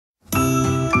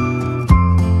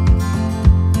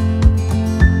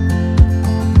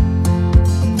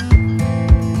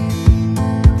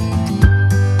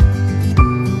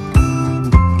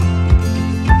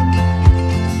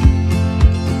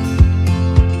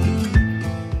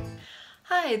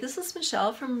Hi, this is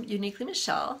Michelle from Uniquely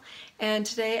Michelle, and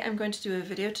today I'm going to do a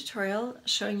video tutorial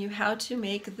showing you how to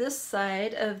make this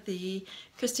side of the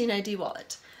Kristine ID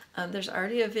wallet. There's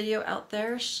already a video out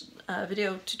there, a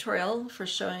video tutorial for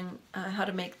showing how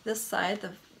to make this side,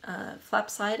 the flap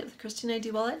side of the Kristine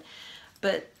ID wallet,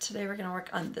 but today we're going to work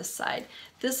on this side.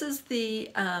 This is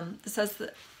this has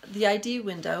the ID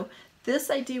window. This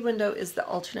ID window is the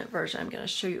alternate version. I'm going to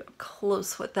show you up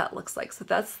close what that looks like. So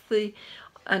that's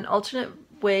an alternate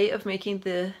way of making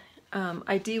the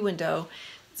ID window.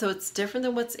 So it's different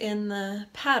than what's in the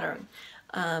pattern,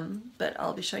 but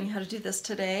I'll be showing you how to do this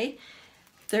today.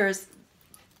 There's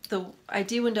the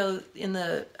ID window in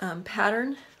the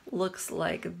pattern looks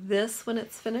like this when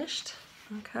it's finished.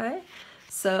 Okay,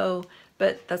 so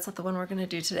but that's not the one we're going to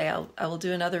do today. I will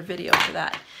do another video for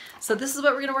that. So this is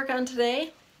what we're going to work on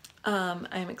today.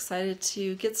 I'm excited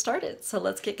to get started, so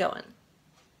let's get going.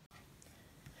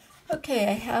 Okay,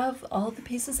 I have all the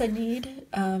pieces I need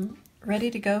ready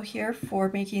to go here for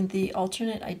making the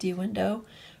alternate ID window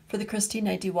for the Kristine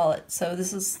ID wallet. So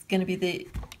this is going to be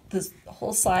this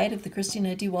whole side of the Kristine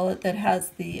ID wallet that has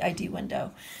the ID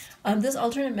window. This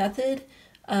alternate method,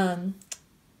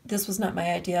 this was not my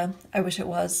idea. I wish it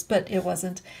was, but it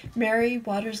wasn't. Mary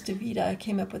Waters DeVita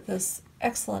came up with this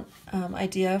excellent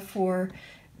idea for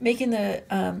making the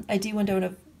ID window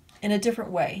in a different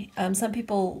way. Some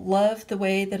people love the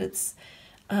way that it's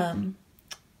done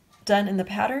in the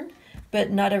pattern, but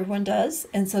not everyone does,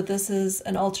 and so this is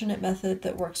an alternate method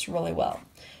that works really well.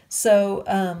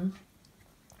 So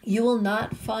you will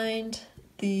not find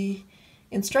the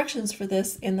instructions for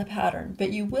this in the pattern,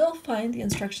 but you will find the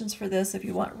instructions for this if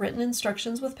you want written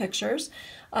instructions with pictures.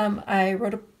 I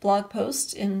wrote a blog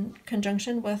post in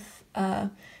conjunction with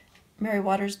Mary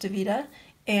Waters DeVita,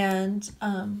 and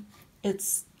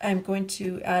I'm going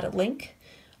to add a link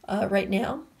right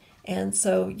now, and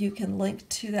so you can link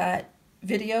to that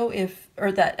video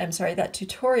that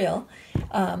tutorial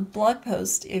blog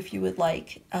post if you would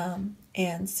like,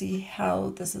 and see how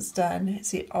this is done,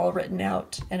 see it all written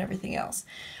out and everything else.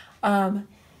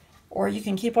 Or you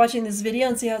can keep watching this video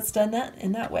and see how it's done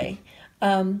in that way.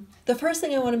 The first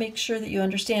thing I want to make sure that you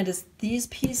understand is these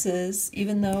pieces,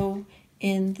 even though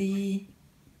in the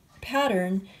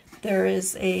pattern there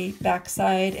is a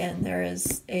backside and there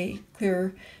is a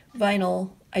clear vinyl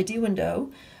ID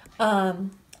window,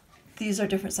 these are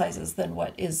different sizes than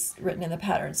what is written in the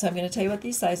pattern. So I'm going to tell you what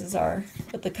these sizes are,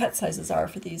 what the cut sizes are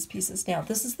for these pieces. Now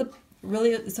this is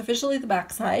it's officially the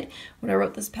backside. When I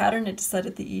wrote this pattern, it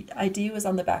decided the ID was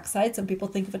on the backside. Some people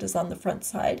think of it as on the front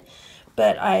side,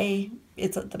 but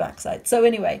it's at the backside. So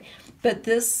anyway, but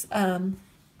this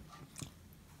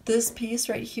piece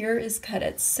right here is cut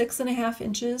at 6.5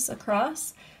 inches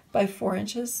across by 4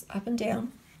 inches up and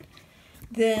down.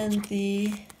 Then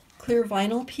the clear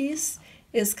vinyl piece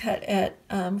is cut at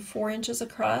 4 inches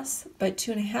across by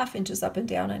 2.5 inches up and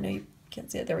down. I know you can't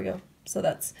see it. There we go. So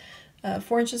that's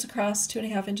 4 inches across,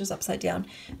 2.5 inches upside down.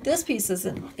 This piece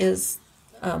is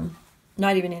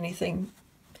not even anything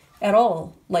at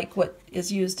all like what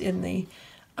is used in the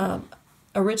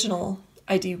original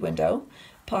ID window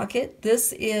pocket.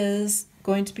 This is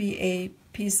going to be a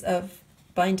piece of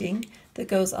binding that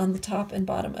goes on the top and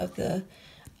bottom of the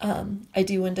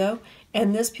ID window,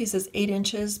 and this piece is 8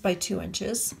 inches by 2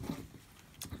 inches.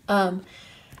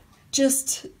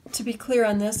 Just to be clear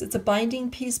on this, it's a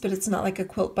binding piece, but it's not like a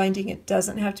quilt binding. It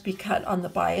doesn't have to be cut on the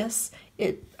bias.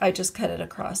 I just cut it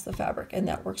across the fabric, and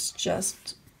that works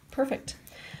just perfect.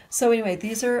 So anyway,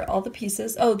 these are all the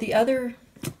pieces. Oh, the other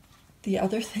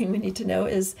thing we need to know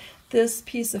is this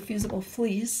piece of fusible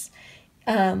fleece.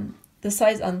 The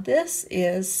size on this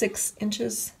is 6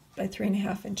 inches by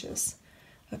 3.5 inches.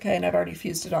 Okay, and I've already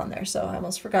fused it on there, so I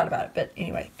almost forgot about it, but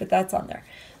anyway, but that's on there.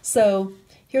 So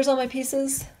here's all my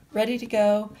pieces ready to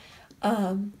go.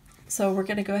 So we're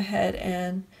going to go ahead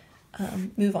and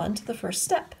move on to the first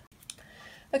step.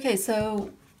 Okay,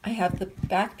 so I have the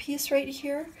back piece right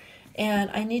here,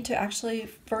 and I need to actually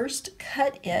first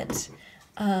cut it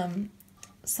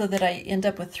so that I end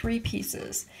up with 3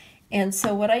 pieces. And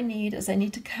so what I need is I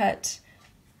need to cut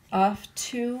off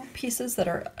 2 pieces that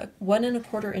are 1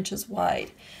 1/4 inches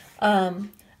wide.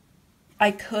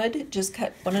 I could just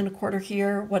cut 1 1/4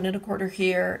 here, 1 1/4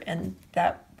 here, and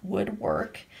that would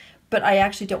work, but I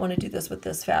actually don't want to do this with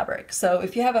this fabric. So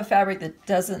if you have a fabric that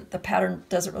the pattern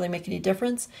doesn't really make any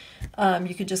difference,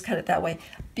 you can just cut it that way.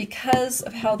 Because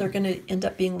of how they're going to end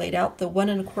up being laid out, the 1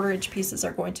 1/4 inch pieces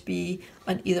are going to be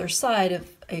on either side of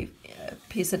a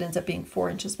piece that ends up being 4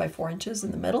 inches by 4 inches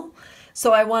in the middle.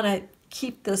 So I want to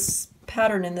keep this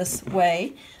pattern in this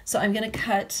way. So I'm going to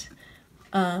cut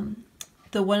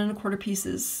the 1 1/4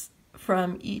 pieces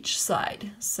from each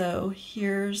side. So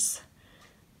here's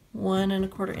 1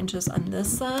 1/4 inches on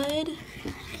this side,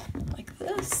 like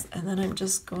this, and then I'm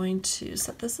just going to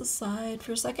set this aside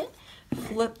for a second,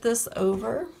 flip this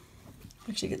over,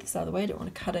 actually get this out of the way, I don't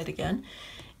want to cut it again,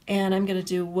 and I'm going to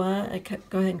do go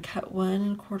ahead and cut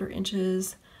 1 1/4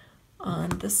 inches on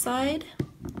this side,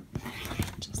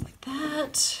 just like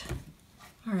that.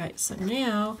 All right, so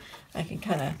now I can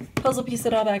kind of puzzle piece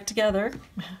it all back together,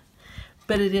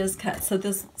 but it is cut. So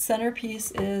this center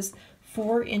piece is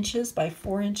 4 inches by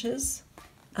 4 inches,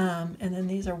 and then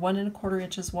these are 1 1/4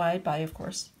 inches wide by, of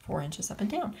course, 4 inches up and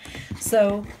down.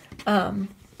 So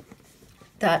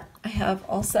that I have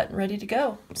all set and ready to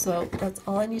go. So that's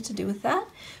all I need to do with that.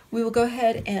 We will go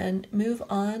ahead and move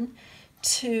on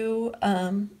to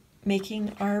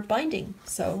making our binding.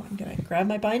 So I'm going to grab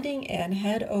my binding and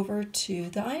head over to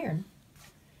the iron.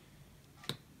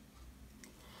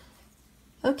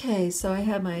 Okay, so I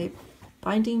have my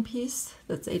binding piece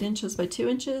that's 8 inches by 2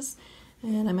 inches,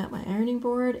 and I'm at my ironing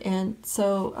board, and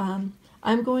so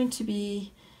I'm going to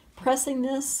be pressing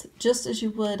this just as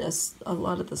you would a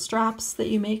lot of the straps that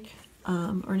you make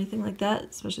or anything like that,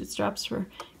 especially straps for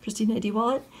Kristine ID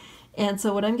Wallet. And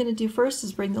so what I'm going to do first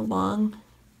is bring the long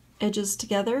edges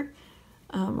together,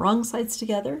 wrong sides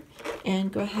together,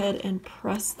 and go ahead and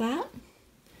press that.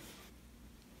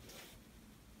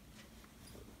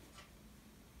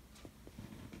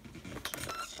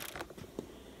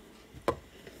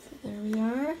 There we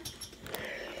are,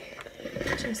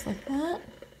 just like that.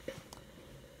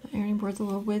 My ironing board's a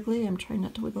little wiggly. I'm trying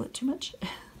not to wiggle it too much.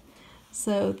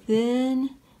 So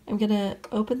then I'm going to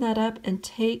open that up and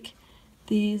take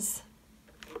these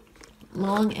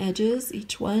long edges,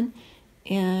 each one,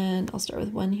 and I'll start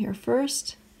with one here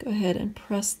first. Go ahead and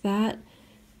press that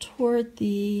toward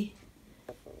the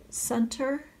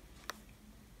center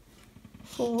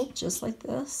fold, just like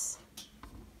this.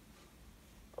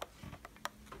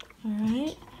 All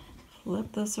right,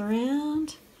 flip this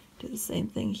around, do the same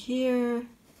thing here.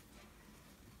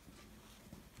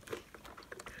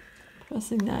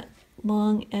 Pressing that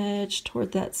long edge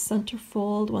toward that center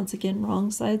fold, once again, wrong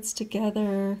sides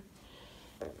together.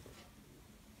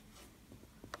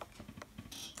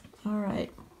 All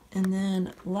right, and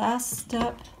then last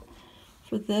step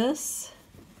for this,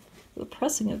 the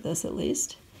pressing of this at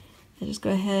least, I just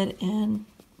go ahead and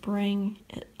bring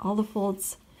all the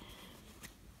folds,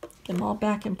 get them all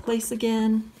back in place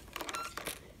again,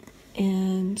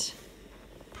 and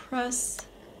press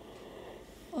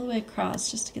all the way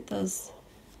across just to get those.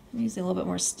 I'm using a little bit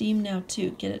more steam now too,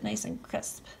 get it nice and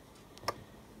crisp.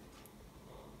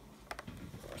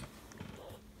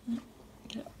 There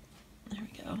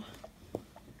we go.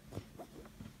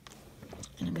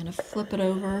 And I'm going to flip it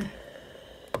over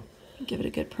and give it a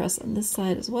good press on this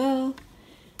side as well.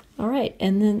 All right,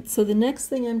 and then so the next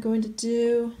thing I'm going to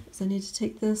do is I need to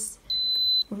take this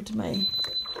over to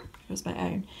here's my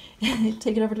iron,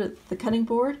 take it over to the cutting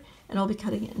board, and I'll be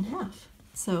cutting it in half.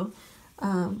 So,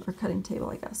 or cutting table,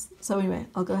 I guess. So anyway,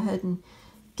 I'll go ahead and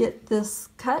get this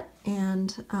cut,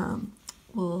 and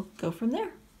we'll go from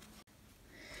there.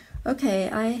 Okay,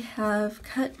 I have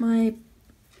cut my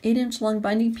 8-inch long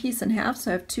binding piece in half,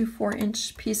 so I have two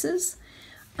 4-inch pieces,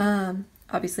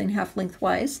 obviously in half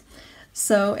lengthwise.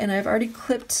 So, and I've already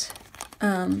clipped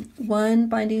one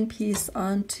binding piece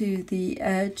onto the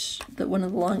edge, one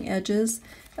of the long edges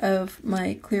of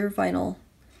my clear vinyl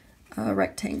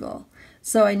rectangle.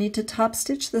 So I need to top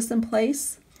stitch this in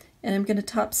place, and I'm going to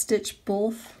top stitch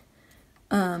both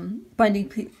binding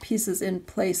pieces in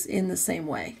place in the same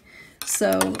way.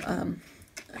 So I'm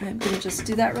going to just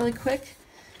do that really quick.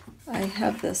 I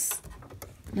have this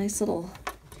nice little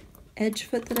edge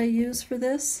foot that I use for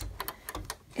this,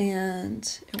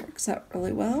 and it works out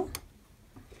really well.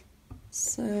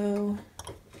 So,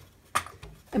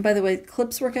 and by the way,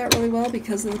 clips work out really well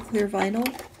because of the clear vinyl.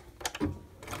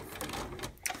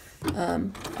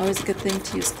 Always a good thing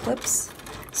to use clips.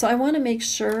 So I want to make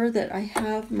sure that I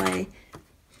have my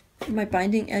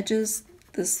binding edges,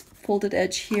 this folded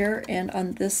edge here and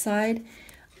on this side,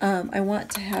 I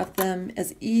want to have them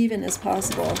as even as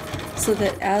possible so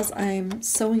that as I'm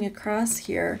sewing across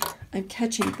here, I'm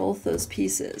catching both those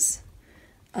pieces.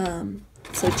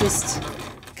 So just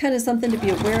kind of something to be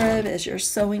aware of as you're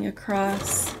sewing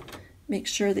across. Make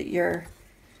sure that you're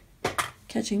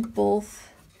catching both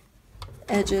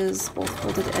edges, both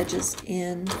folded edges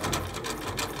in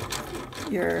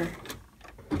your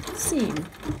seam.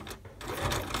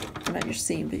 Or not your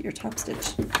seam, but your top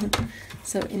stitch.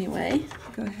 So anyway,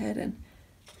 go ahead and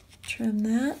trim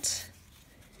that.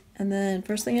 And then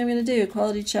first thing I'm going to do,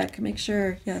 quality check, make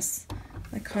sure, yes,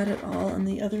 I caught it all on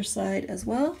the other side as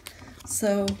well.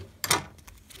 So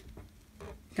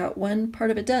got one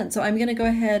part of it done. So I'm going to go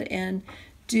ahead and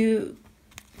do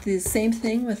the same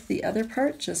thing with the other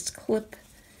part. Just clip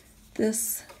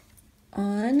this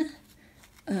on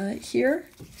here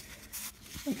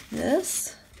like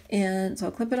this, and so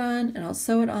I'll clip it on and I'll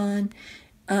sew it on,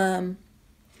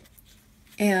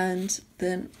 and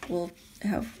then we'll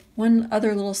have one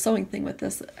other little sewing thing with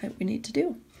this that we need to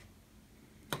do.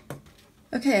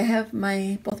 Okay, I have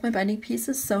both my binding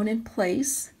pieces sewn in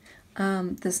place.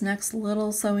 This next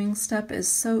little sewing step is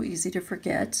so easy to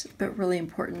forget, but really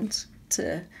important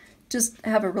to just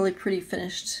have a really pretty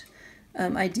finished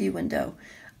ID window.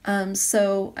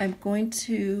 So I'm going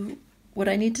to, what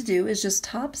I need to do is just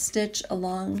top stitch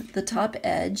along the top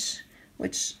edge,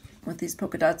 which with these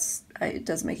polka dots, it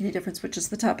doesn't make any difference which is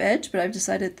the top edge, but I've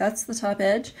decided that's the top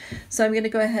edge. So I'm going to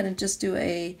go ahead and just do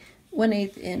a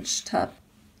 1/8 inch top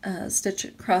stitch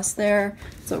across there.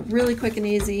 So really quick and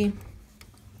easy.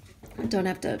 I don't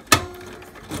have to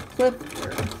clip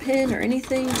or pin or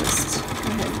anything, just go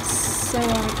ahead and sew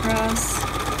on across.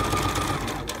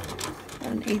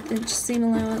 About an 1/8 inch seam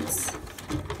allowance.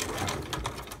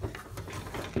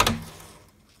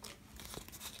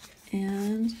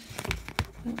 And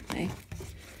I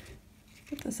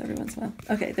get this every once in a while.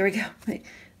 Okay, there we go. My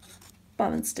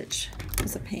bobbin stitch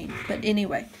is a pain, but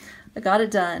anyway, I got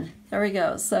it done. There we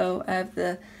go. So I have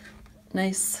the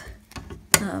nice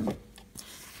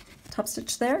top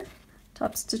stitch there,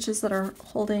 top stitches that are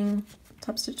holding,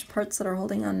 top stitch parts that are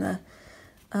holding on the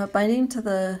binding to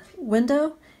the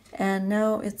window, and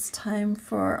now it's time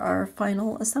for our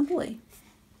final assembly.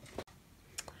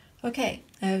 Okay,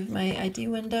 I have my ID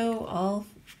window all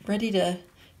ready to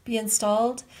be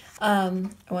installed. I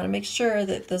want to make sure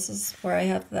that this is where I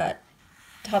have that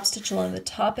top stitch along the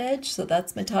top edge, so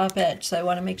that's my top edge. So I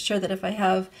want to make sure that if I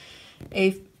have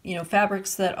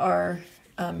fabrics that are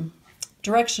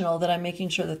directional, that I'm making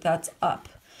sure that that's up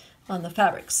on the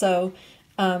fabric. So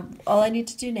all I need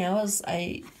to do now is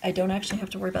I don't actually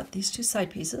have to worry about these two side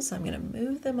pieces. So I'm going to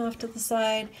move them off to the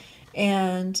side,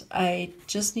 and I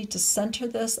just need to center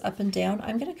this up and down.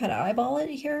 I'm going to kind of eyeball it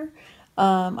here.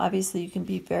 Obviously you can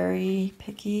be very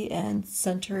picky and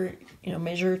center,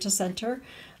 measure to center.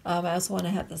 I also want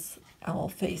to have this owl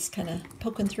face kind of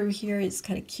poking through here. It's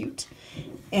kind of cute.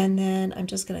 And then I'm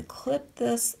just going to clip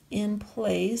this in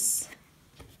place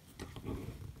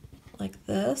like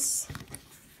this.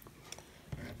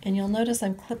 And you'll notice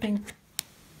I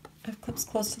have clips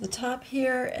close to the top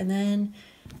here, and then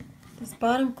these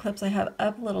bottom clips I have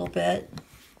up a little bit,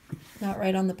 not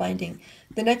right on the binding.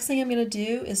 The next thing I'm going to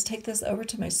do is take this over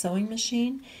to my sewing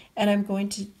machine, and I'm going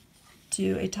to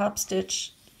do a top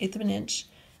stitch 1/8 of an inch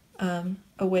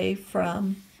away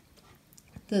from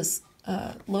this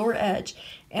lower edge,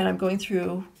 and I'm going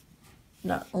through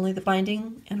not only the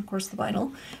binding and of course the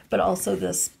vinyl, but also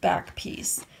this back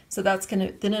piece. So that's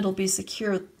then it'll be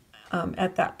secure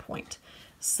at that point.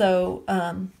 So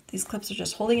these clips are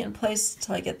just holding it in place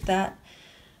until I get that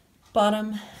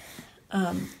bottom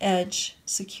edge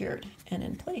secured and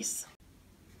in place.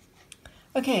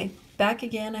 Okay, back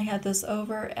again. I had this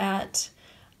over at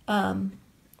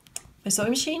my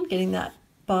sewing machine, getting that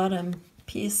bottom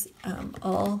piece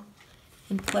all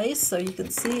in place. So you can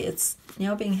see it's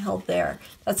now being held there.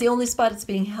 That's the only spot it's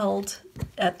being held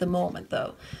at the moment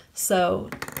though. So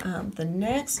the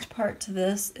next part to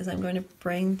this is I'm going to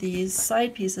bring these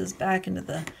side pieces back into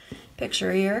the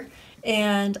picture here,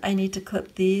 and I need to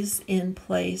clip these in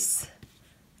place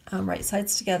right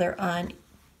sides together on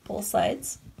both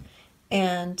sides,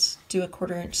 and do a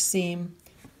 1/4 inch seam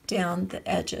down the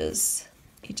edges,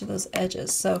 each of those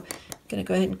edges. So I'm going to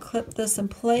go ahead and clip this in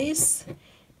place,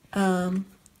 and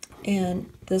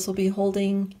this will be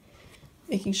holding,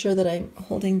 making sure that I'm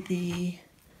holding the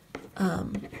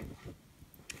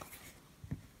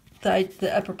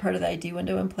upper part of the ID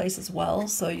window in place as well.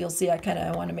 So you'll see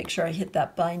I want to make sure I hit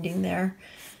that binding there,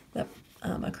 that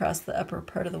across the upper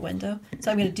part of the window. So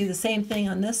I'm going to do the same thing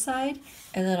on this side,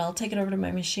 and then I'll take it over to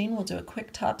my machine. We'll do a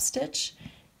quick top stitch,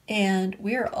 and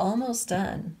we are almost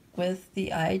done with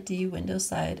the ID window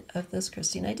side of this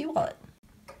Kristine ID wallet.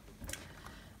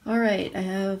 All right, I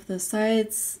have the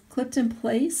sides clipped in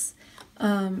place,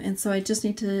 and so I just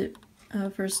need to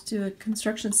first do a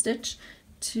construction stitch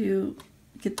to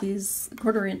get these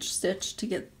 1/4 inch stitch to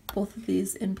get both of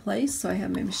these in place. So I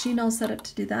have my machine all set up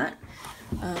to do that.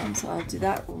 So I'll do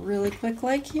that really quick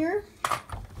like here.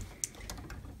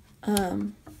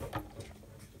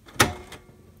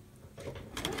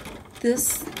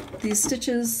 These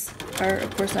stitches are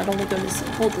of course not only going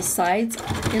to hold the sides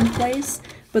in place,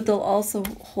 but they'll also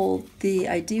hold the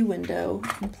ID window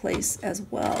in place as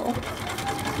well.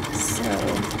 So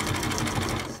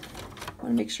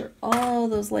want to make sure all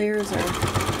those layers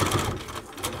are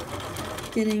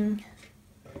getting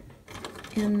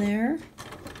in there,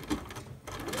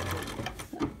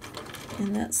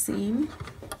 in that seam.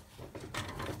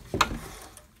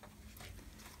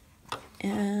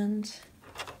 And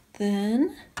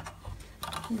then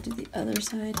I'll do the other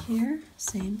side here,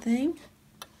 same thing.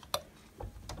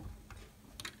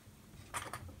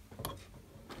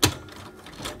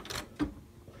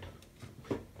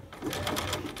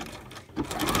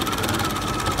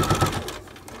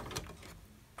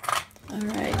 All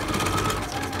right,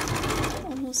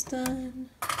 almost done.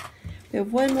 We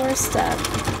have one more step.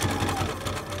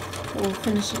 We'll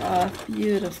finish it off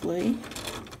beautifully.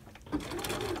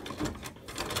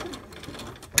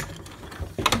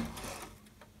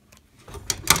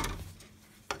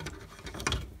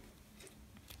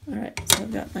 Alright, so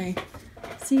I've got my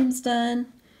seams done,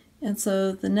 and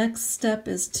so the next step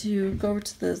is to go over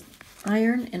to the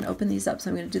iron and open these up. So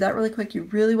I'm going to do that really quick. You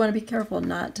really want to be careful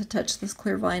not to touch this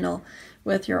clear vinyl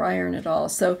with your iron at all.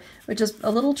 So it's just a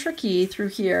little tricky through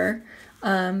here,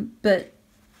 but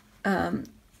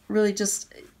really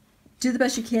just do the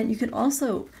best you can. You can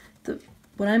also,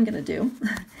 what I'm going to do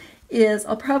is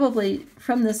I'll probably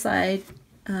from this side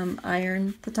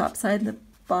iron the top side and the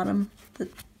bottom, the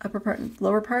upper part and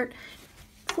lower part,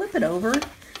 flip it over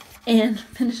and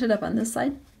finish it up on this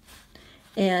side.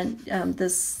 And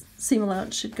this seam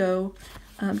allowance should go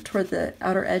toward the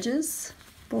outer edges,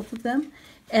 both of them,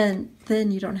 and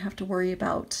then you don't have to worry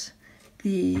about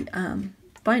the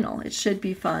vinyl. It should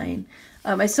be fine.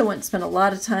 I still wouldn't spend a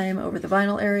lot of time over the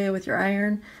vinyl area with your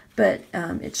iron, but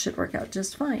it should work out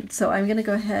just fine. So I'm going to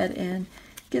go ahead and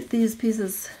get these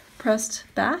pieces pressed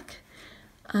back,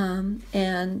 and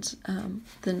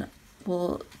then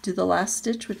we'll do the last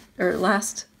stitch, or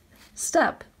last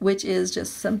step, which is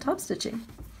just some top stitching.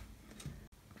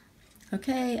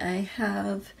 Okay, I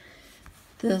have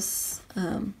this,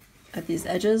 I have these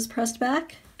edges pressed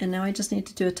back, and now I just need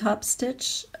to do a top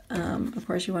stitch. Of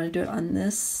course, you want to do it on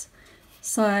this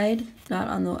side, not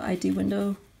on the ID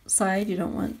window side. You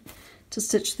don't want to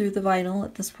stitch through the vinyl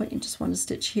at this point. You just want to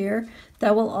stitch here.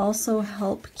 That will also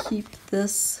help keep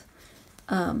this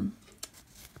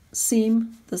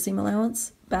seam, the seam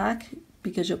allowance, back,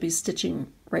 because you'll be stitching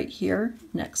right here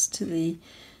next to the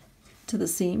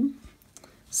seam.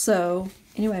 So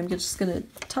anyway, I'm just going to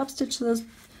top stitch those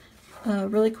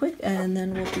really quick, and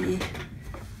then we'll be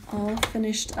all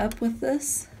finished up with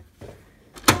this.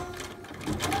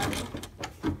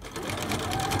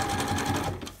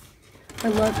 I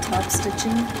love top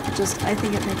stitching. I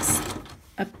think it makes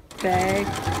a bag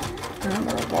or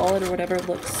a wallet or whatever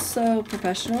look so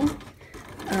professional.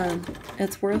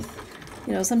 It's worth,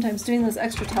 you know, sometimes doing those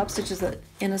extra top stitches that,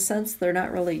 in a sense, they're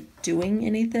not really doing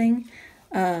anything.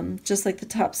 Just like the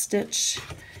top stitch,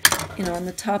 you know, on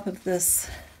the top of this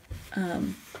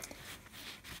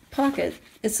pocket,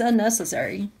 it's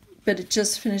unnecessary, but it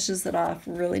just finishes it off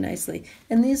really nicely.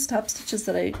 And these top stitches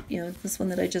that this one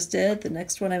that I just did, the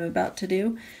next one I'm about to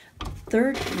do,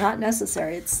 they're not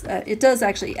necessary. It does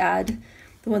actually add,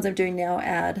 the ones I'm doing now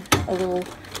add a little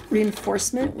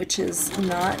reinforcement, which is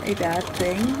not a bad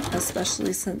thing,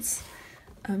 especially since,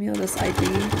 this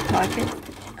ID pocket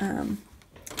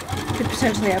could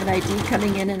potentially have an ID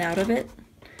coming in and out of it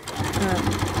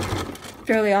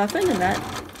fairly often, and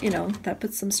that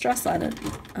puts some stress on it,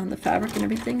 on the fabric and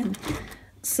everything. And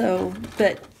so,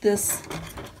 this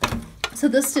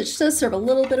stitch does serve a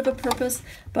little bit of a purpose,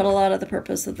 but a lot of the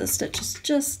purpose of this stitch is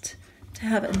just to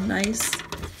have a nice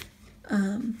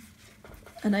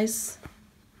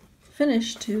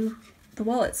finish to the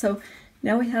wallet. So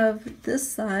now we have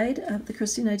this side of the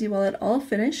Kristine ID wallet all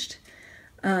finished.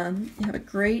 You have a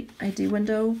great ID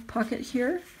window pocket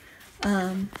here,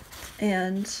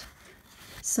 and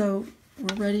so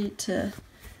we're ready to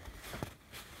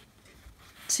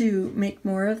make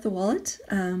more of the wallet.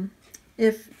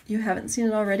 If you haven't seen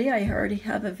it already, I already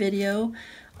have a video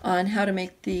on how to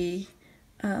make the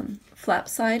flap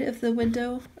side of the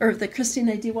window, or the Kristine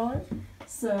ID wallet.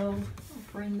 So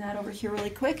I'll bring that over here really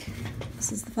quick.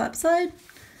 This is the flap side,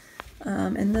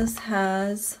 and this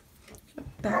has,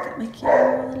 back up my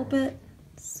camera a little bit,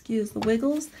 excuse the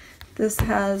wiggles. This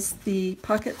has the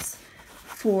pockets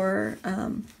for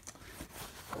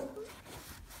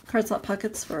card slot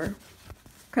pockets for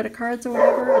credit cards or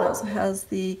whatever. It also has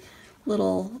the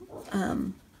little,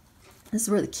 this is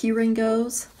where the key ring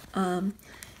goes, and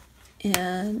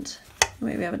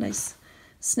anyway, we have a nice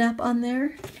snap on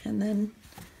there, and then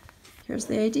here's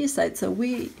the ID side. So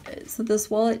this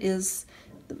wallet is,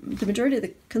 the majority of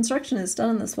the construction is done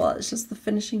on this wallet. It's just the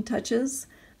finishing touches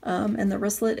and the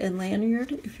wristlet and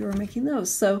lanyard if you were making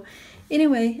those. So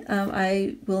anyway,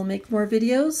 I will make more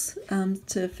videos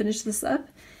to finish this up.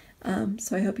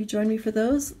 So I hope you join me for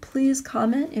those. Please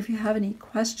comment if you have any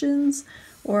questions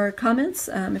or comments.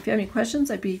 If you have any questions,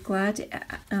 I'd be glad to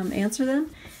answer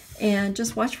them. And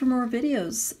just watch for more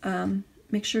videos.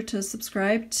 Make sure to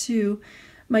subscribe to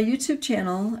my YouTube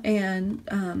channel, and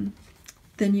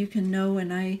then you can know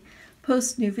when I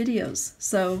post new videos.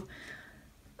 So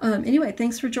anyway,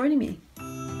 thanks for joining me.